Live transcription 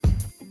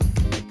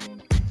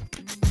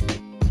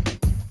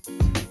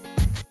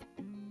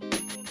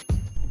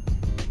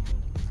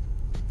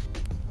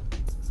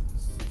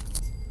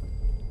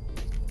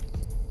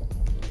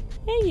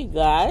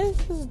guys,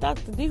 this is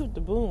Dr. D with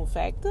the Boom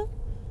Factor.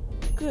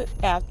 Good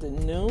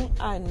afternoon.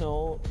 I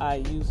know I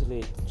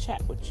usually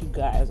chat with you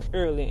guys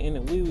early in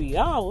the wee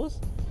hours,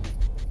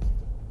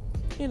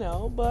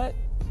 but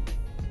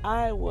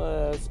I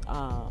was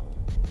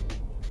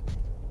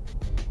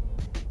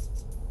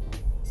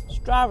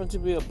striving to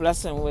be a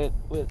blessing with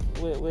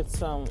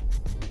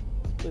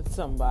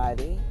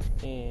somebody,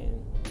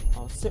 and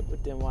I'll sit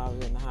with them while I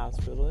was in the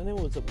hospital, and it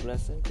was a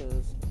blessing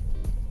because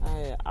I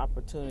had an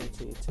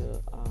opportunity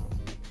to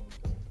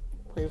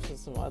pray for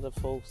some other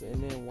folks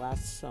and then watch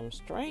some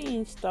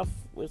strange stuff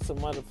with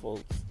some other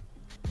folks.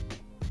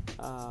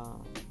 I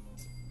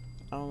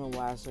don't know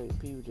why certain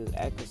people just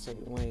act a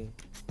certain way.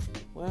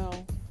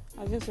 Well,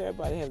 I guess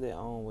everybody has their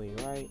own way,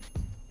 right?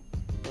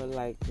 But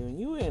like when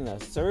you in a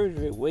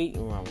surgery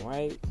waiting room,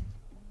 right?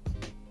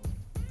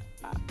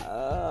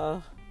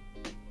 I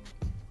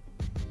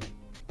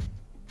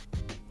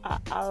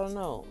don't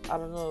know. I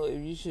don't know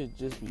if you should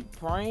just be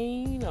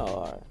praying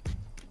or...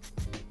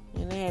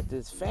 And they had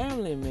this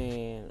family,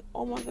 man.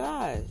 Oh my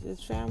gosh,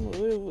 this family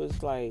really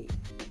was like...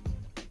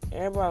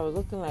 Everybody was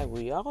looking like,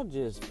 well, y'all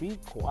just be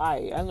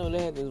quiet. I know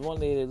they had this one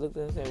lady that looked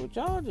at them and said,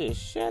 well, y'all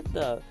just shut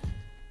the...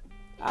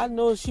 I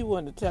know she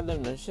wanted to tell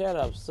them to shut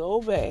up so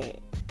bad.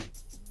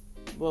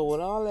 But with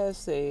all that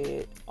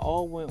said,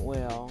 all went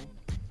well.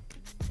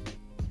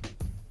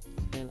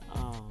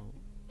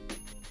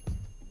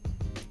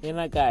 And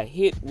I got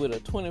hit with a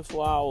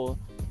 24-hour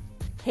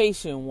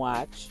patient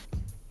watch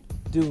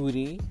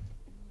duty.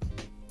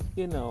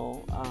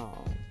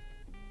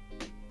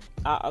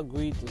 I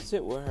agreed to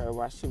sit with her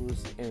while she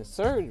was in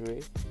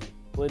surgery.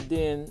 But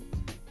then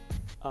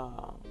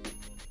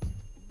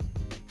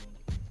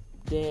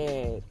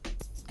Dad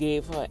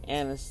gave her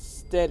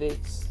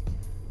anesthetics,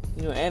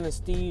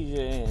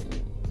 anesthesia,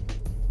 and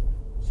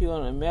she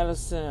on a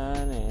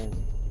medicine, and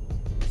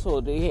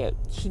so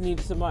she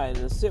needed somebody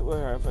to sit with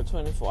her for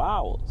 24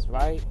 hours,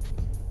 right?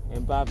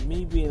 And by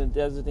me being a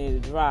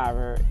designated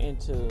driver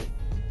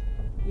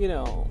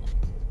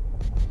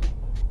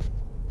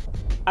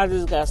I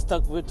just got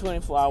stuck with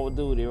 24-hour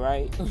duty,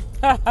 right?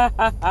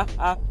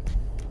 I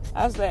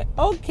was like,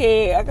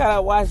 okay, I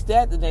gotta watch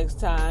that the next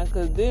time,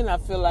 because then I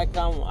feel like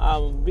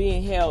I'm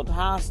being held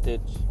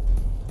hostage.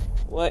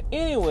 Well,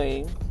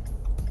 anyway,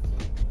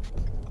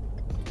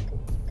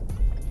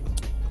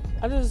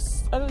 I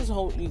just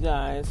hope you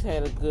guys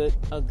had a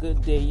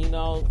good day.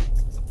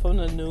 From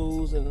the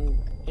news and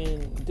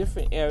in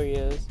different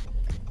areas,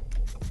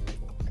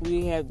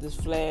 we have this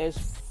flash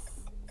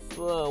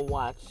flood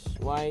watch,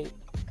 right?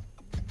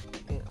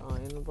 And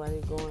ain't nobody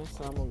going,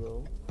 so I'm gonna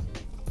go.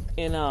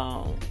 And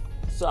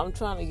so I'm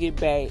trying to get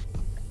back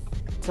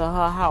to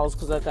her house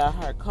because I got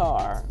her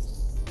car,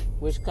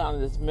 which kind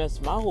of just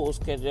messed my whole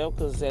schedule up.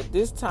 Because at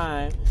this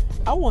time,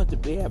 I want to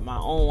be at my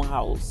own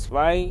house,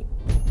 right?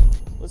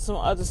 With some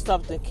other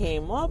stuff that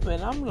came up,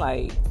 and I'm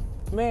like,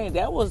 man,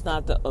 that was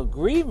not the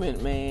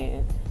agreement,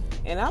 man.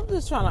 And I'm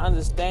just trying to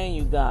understand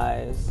you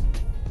guys.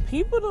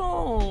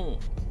 People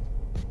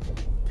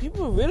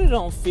really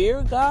don't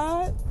fear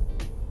God.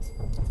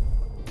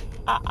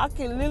 I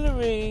can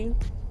literally,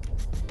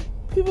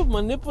 people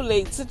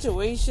manipulate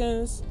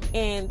situations,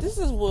 and this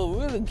is what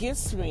really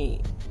gets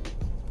me.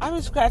 I've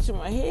been scratching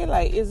my head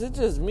like, is it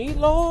just me,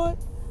 Lord?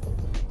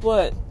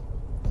 But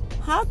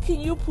how can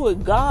you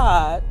put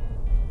God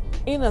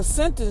in a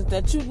sentence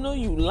that you know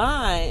you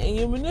lying and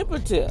you're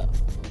manipulative?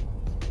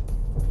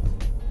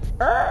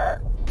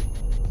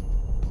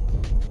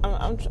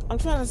 I'm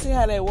trying to see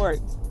how that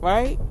works,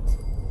 right?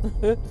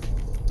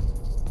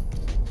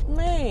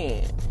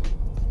 Man.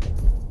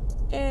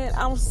 And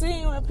I'm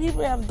seeing when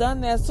people have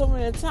done that so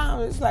many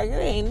times, it's like it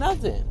ain't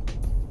nothing.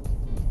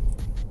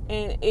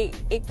 And it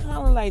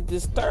kind of like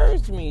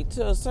disturbs me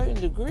to a certain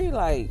degree.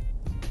 Like,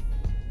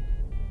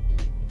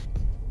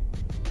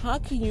 how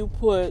can you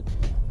put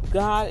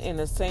God in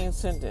the same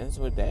sentence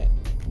with that?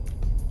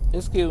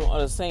 Excuse me, or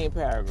the same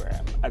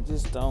paragraph. I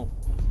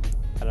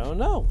don't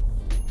know.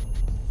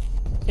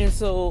 And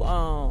so,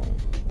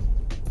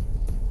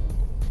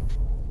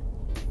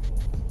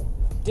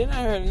 then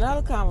I heard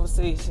another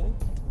conversation,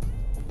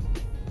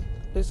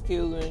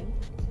 that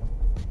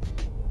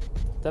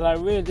I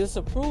really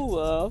disapprove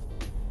of,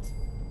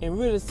 and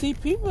really see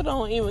people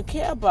don't even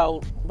care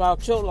about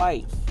your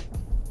life.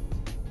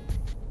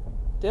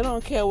 They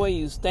don't care where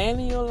you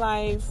stand in your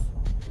life.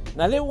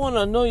 Now they want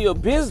to know your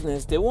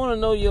business. They want to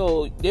know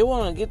they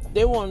want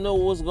to know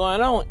what's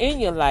going on in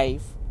your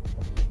life.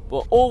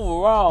 But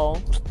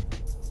overall,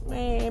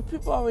 man,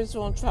 people always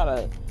want to try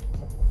to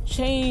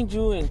change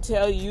you and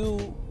tell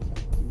you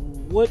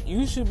what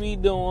you should be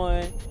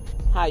doing,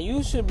 how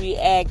you should be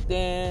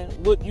acting,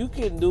 what you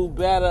can do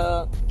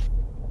better.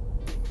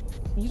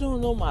 You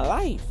don't know my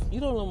life. You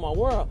don't know my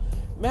world.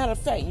 Matter of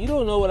fact, you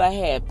don't know what I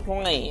had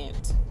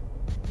planned.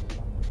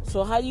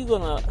 So how are you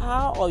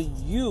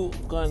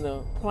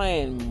gonna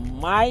plan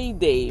my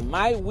day,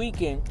 my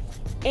weekend?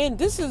 And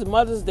this is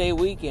Mother's Day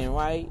weekend,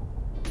 right?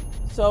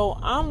 So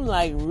I'm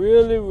like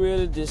really,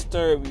 really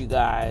disturbed, you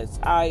guys.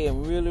 I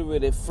am really,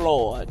 really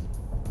floored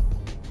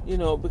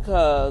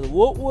Because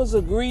what was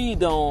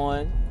agreed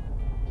on,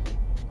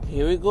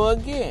 here we go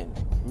again.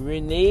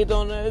 Reneged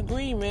on the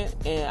agreement,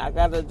 and I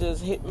gotta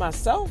just hit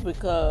myself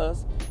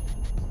because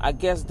I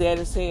guess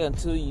Daddy say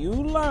until you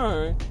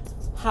learn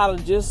how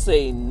to just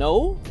say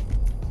no,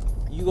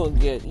 you're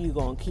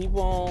gonna keep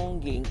on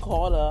getting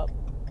caught up.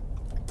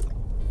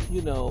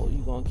 You're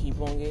gonna keep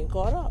on getting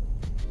caught up.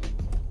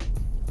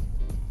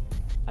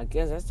 I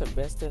guess that's the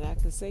best that I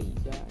can say, you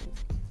guys.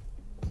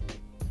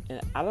 And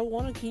I don't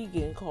want to keep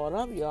getting caught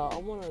up, y'all. I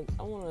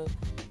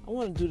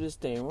want to do this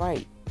thing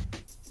right.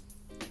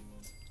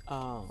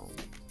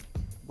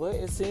 But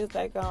it seems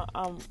like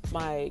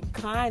my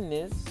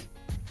kindness,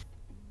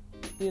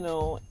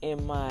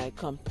 and my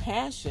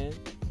compassion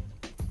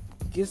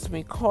gets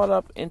me caught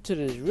up into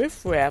this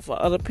riffraff of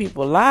other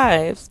people's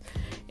lives,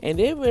 and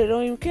they really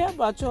don't even care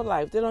about your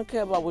life. They don't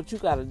care about what you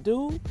got to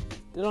do.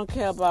 They don't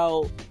care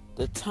about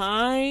the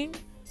time.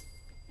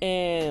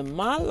 And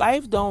my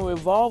life don't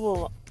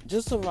revolve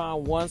just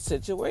around one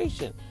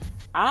situation.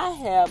 I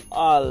have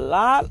a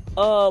lot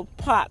of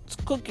pots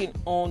cooking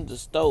on the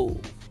stove,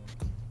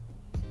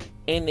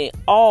 and they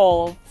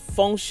all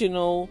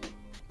functional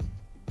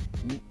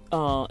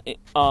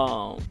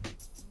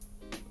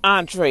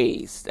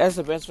entrees. That's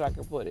the best way I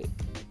can put it.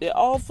 They're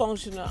all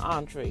functional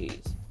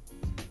entrees,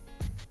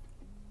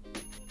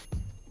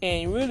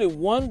 and really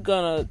one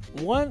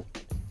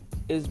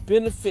is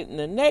benefiting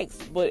the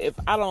next. But if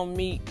I don't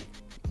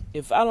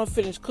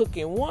finish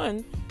cooking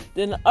one,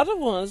 then the other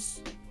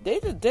ones they're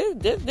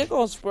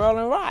gonna spoil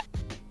and rot.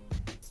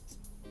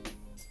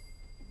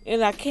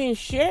 And I can't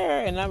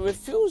share, and I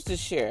refuse to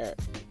share.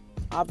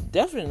 I'm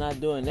definitely not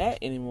doing that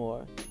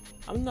anymore.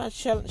 I'm not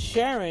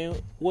sharing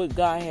what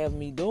God have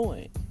me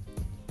doing.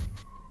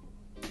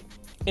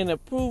 And to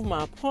prove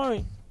my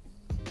point,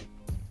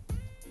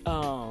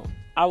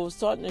 I was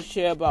starting to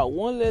share about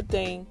one little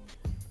thing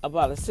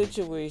about a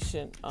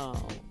situation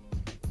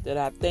that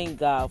I thank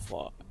God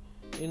for.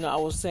 I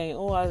was saying,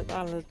 I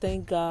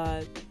thank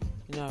God.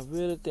 I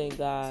really thank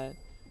God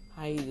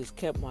how He just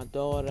kept my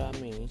daughter. I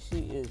mean, she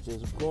is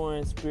just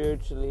growing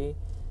spiritually,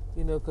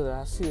 because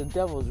I see the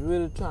devil's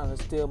really trying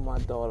to steal my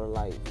daughter's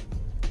life.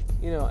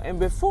 And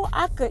before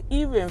I could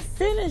even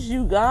finish,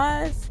 you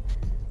guys,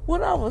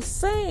 what I was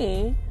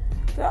saying,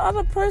 the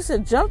other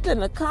person jumped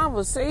in the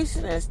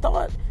conversation and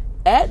started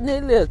adding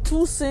their little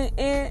 2 cents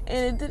in, and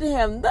it didn't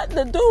have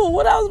nothing to do with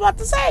what I was about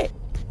to say.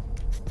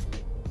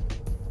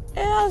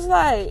 And I was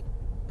like,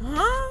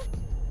 huh?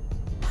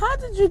 How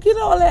did you get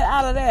all that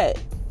out of that?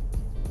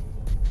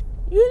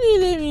 You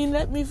didn't even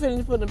let me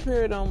finish putting a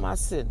period on my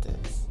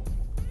sentence.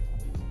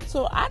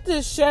 So I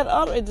just shut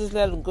up and just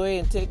let them go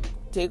ahead and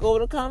take over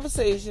the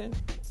conversation.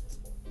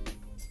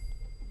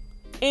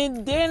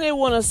 And then they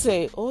want to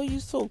say, oh, you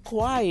so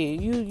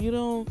quiet. You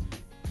don't,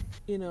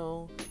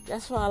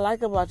 that's what I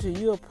like about you.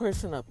 You're a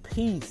person of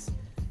peace.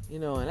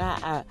 And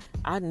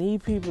I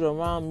need people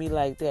around me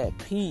like that,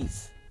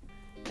 peace.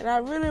 And I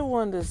really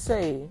wanted to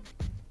say,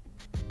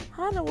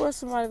 how in the world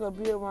somebody gonna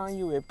be around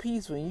you in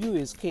peace when you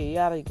is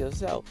chaotic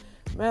yourself?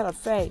 Matter of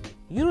fact,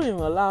 you don't even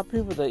allow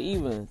people to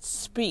even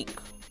speak.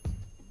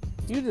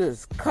 You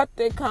just cut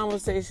their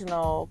conversation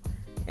off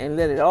and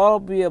let it all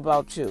be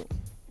about you.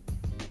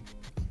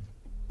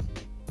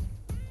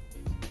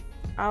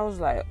 I was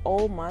like,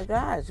 oh my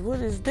gosh, what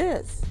is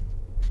this?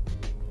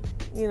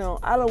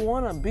 I don't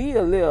want to be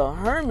a little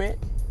hermit,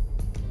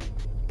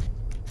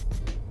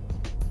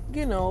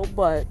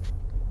 but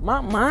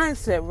my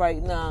mindset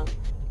right now,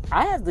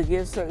 I have to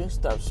get certain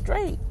stuff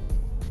straight.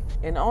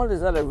 And all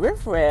this other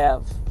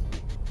riffraff,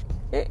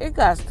 it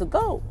got to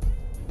go.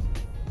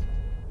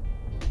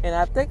 And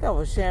I think I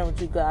was sharing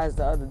with you guys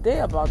the other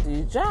day about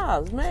these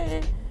jobs,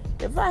 man.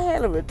 If I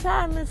had a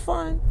retirement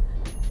fund,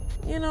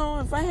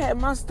 if I had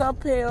my stuff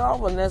paid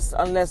off,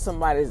 unless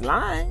somebody's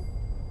lying,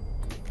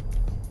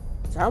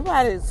 something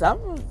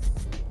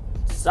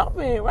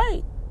ain't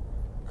right.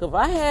 Because if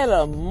I had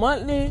a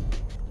monthly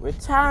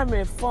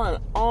retirement fund,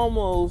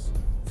 almost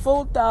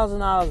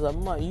 $4,000 a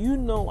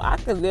month, I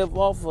could live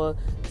off of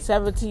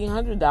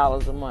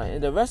 $1,700 a month.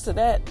 And the rest of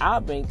that,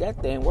 I'll make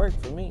that thing work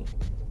for me.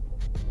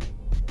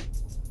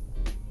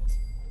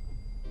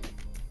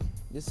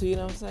 You see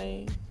what I'm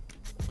saying?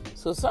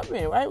 So something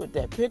ain't right with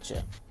that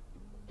picture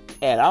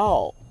at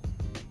all.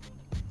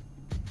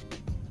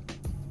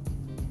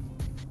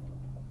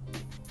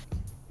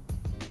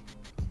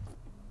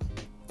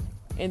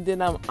 And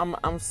then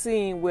I'm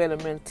seeing where the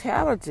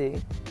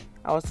mentality.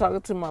 I was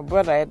talking to my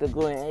brother. I had to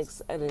go and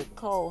I had to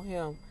call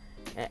him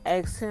and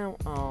ask him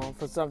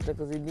for something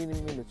because he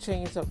needed me to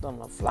change something on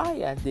the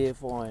flyer I did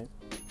for him.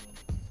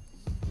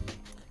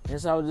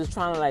 And so I was just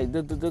trying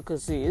to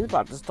because see, it's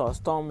about to start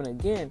storming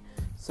again.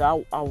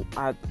 So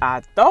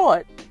I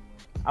thought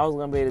I was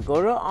gonna be able to go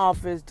to the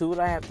office, do what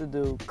I have to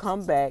do,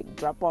 come back,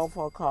 drop off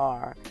her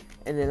car,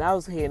 and then I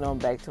was heading on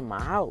back to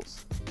my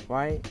house,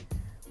 right?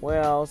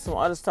 Well, some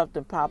other stuff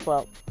didn't pop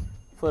up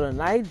for the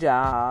night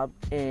job,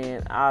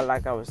 and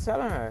like I was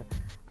telling her,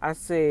 I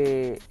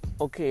said,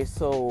 okay,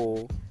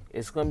 so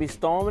it's gonna be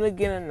storming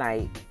again at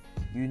night.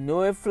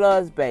 It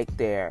floods back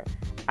there.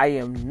 I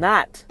am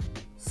not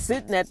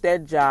sitting at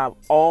that job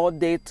all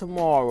day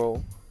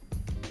tomorrow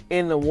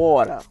in the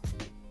water.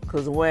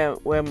 Because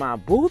where my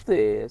booth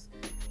is,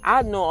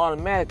 I know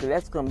automatically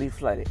that's going to be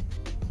flooded,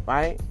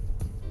 right?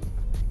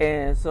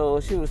 And so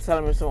she was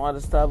telling me some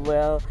other stuff.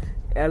 Well,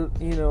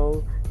 you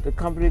know, the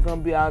company going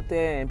to be out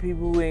there, and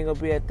people who ain't going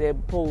to be at their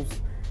posts,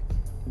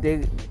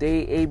 they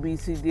A, B,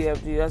 C, D,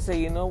 F, G. I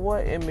say, you know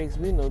what? It makes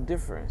me no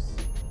difference.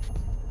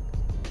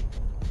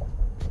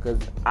 Because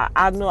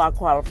I know I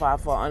qualify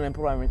for an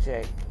unemployment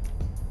check.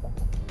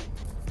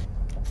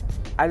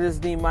 I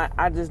just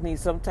need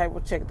some type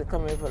of check to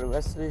come in for the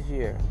rest of this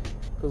year.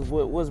 Because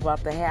what's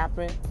about to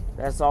happen,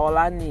 that's all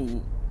I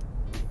need.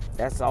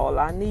 That's all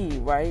I need,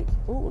 right?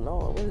 Oh,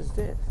 Lord, what is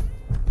this?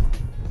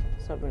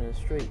 Something in the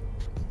street.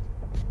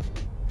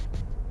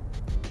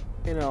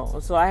 You know,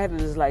 so I had to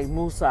just like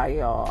Musa,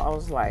 y'all. I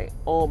was like,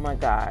 oh my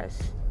gosh.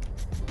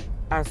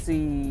 I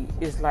see,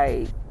 it's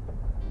like,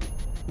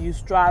 you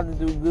strive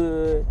to do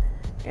good,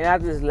 and I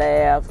just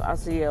laugh. I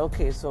say, yeah,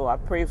 okay, so I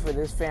pray for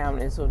this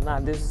family, so now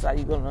this is how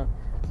you're gonna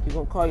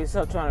call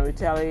yourself trying to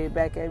retaliate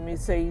back at me,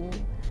 Satan?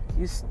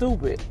 You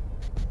stupid.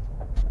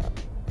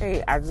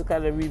 Hey, I just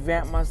gotta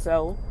revamp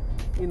myself,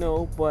 you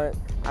know, but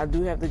I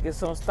do have to get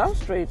some stuff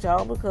straight,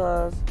 y'all,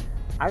 because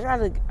I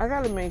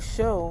gotta make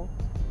sure.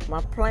 My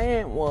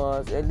plan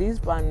was, at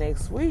least by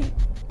next week,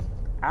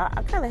 I'm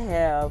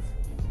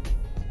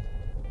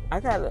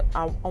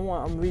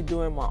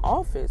redoing my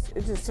office.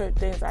 It's just certain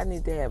things I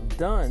need to have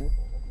done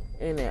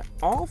in an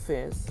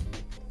office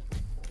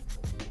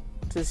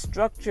to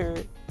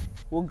structure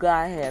what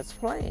God has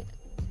planned.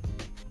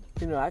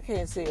 You know, I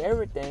can't say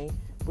everything,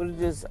 but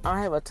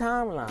I have a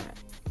timeline.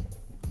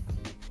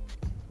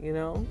 You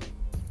know?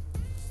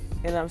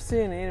 And I'm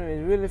seeing the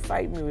enemy really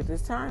fight me with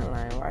this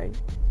timeline, right?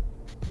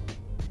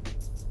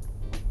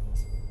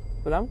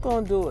 But I'm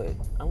going to do it.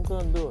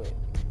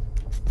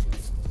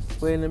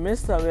 But in the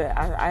midst of it,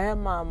 I have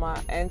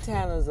my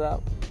antennas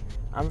up.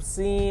 I'm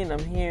seeing,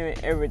 I'm hearing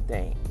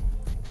everything.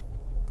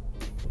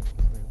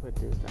 Let me put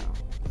this down,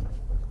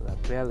 because I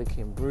barely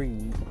can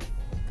breathe.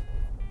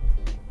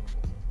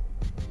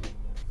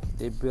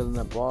 They're building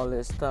up all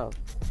this stuff.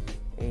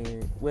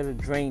 And where the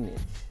drainage?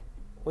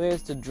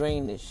 Where's the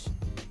drainage?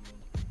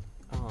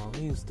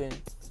 Houston.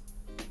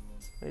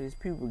 Where these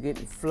people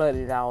getting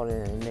flooded out,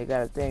 and they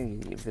got a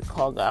thing. If the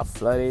car got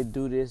flooded,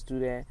 do this, do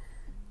that.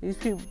 These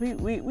people,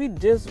 we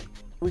just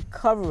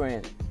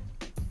recovering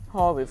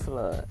Harvey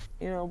flood,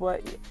 you know,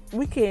 but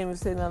we can't even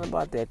say nothing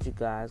about that, you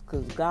guys,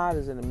 because God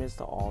is in the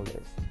midst of all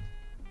this.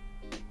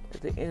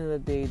 At the end of the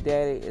day,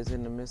 Daddy is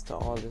in the midst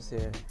of all this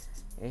here,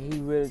 and He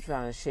really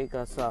trying to shake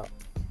us up.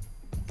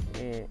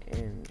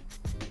 And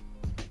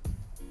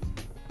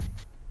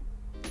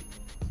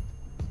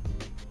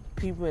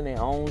people in their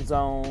own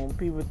zone,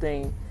 people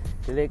think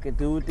that they can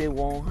do what they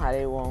want, how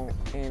they want,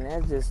 and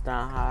that's just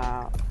not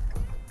how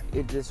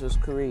it just was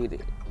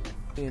created,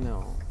 you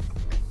know.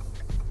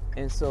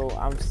 And so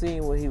I'm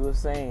seeing what he was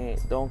saying,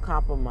 don't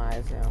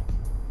compromise him.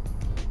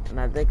 And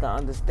I think I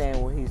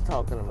understand what he's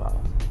talking about.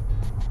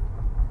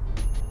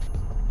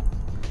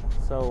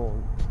 So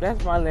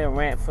that's my little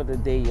rant for the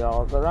day,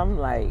 y'all. Because I'm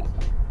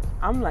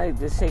like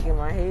just shaking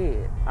my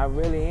head. I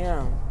really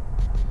am.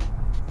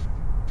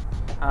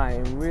 I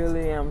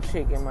really am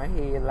shaking my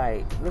head.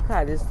 Like, look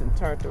how this done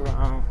turned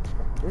around.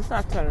 It's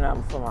not turning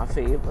out for my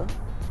favor.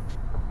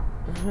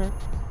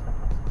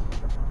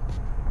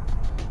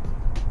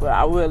 But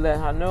I will let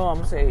her know.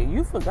 I'm saying,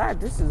 you forgot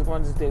this is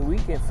Mother's Day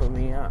weekend for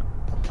me, huh?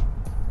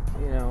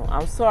 You know,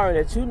 I'm sorry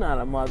that you're not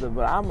a mother,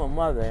 but I'm a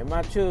mother, and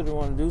my children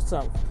want to do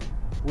something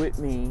with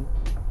me,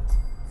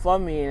 for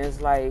me, and it's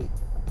like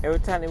every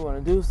time they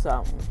want to do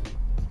something,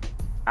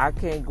 I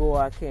can't go,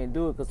 I can't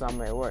do it because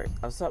I'm at work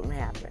or something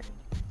happened.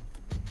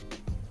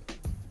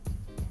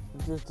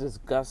 It's just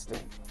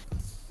disgusting.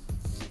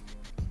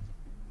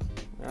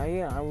 Now,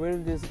 yeah, I'm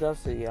really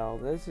disgusted, y'all.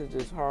 This is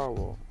just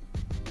horrible.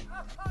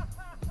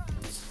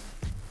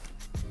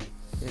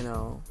 You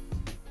know,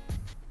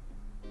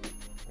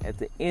 at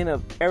the end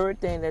of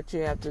everything that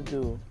you have to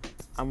do,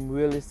 I'm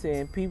really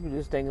seeing people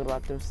just thinking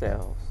about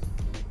themselves.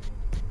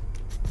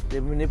 They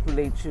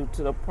manipulate you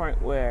to the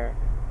point where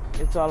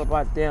it's all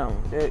about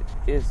them.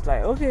 It's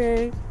like,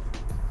 okay,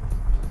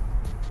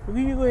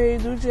 you go ahead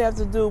and do what you have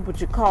to do,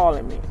 but you're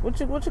calling me. What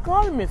you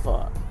calling me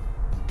for?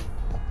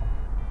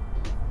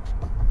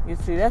 You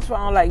see, that's why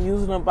I don't like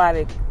using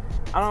nobody.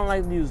 I don't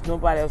like to use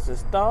nobody else's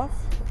stuff.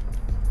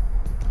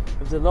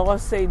 If the Lord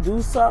say do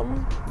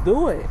something,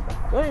 do it.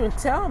 Don't even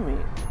tell me.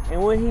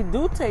 And when He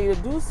do tell you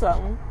to do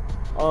something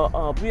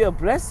or be a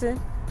blessing,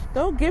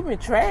 don't give me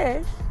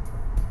trash.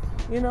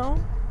 You know?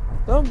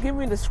 Don't give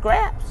me the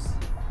scraps.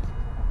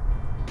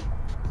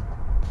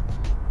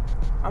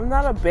 I'm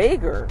not a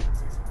beggar.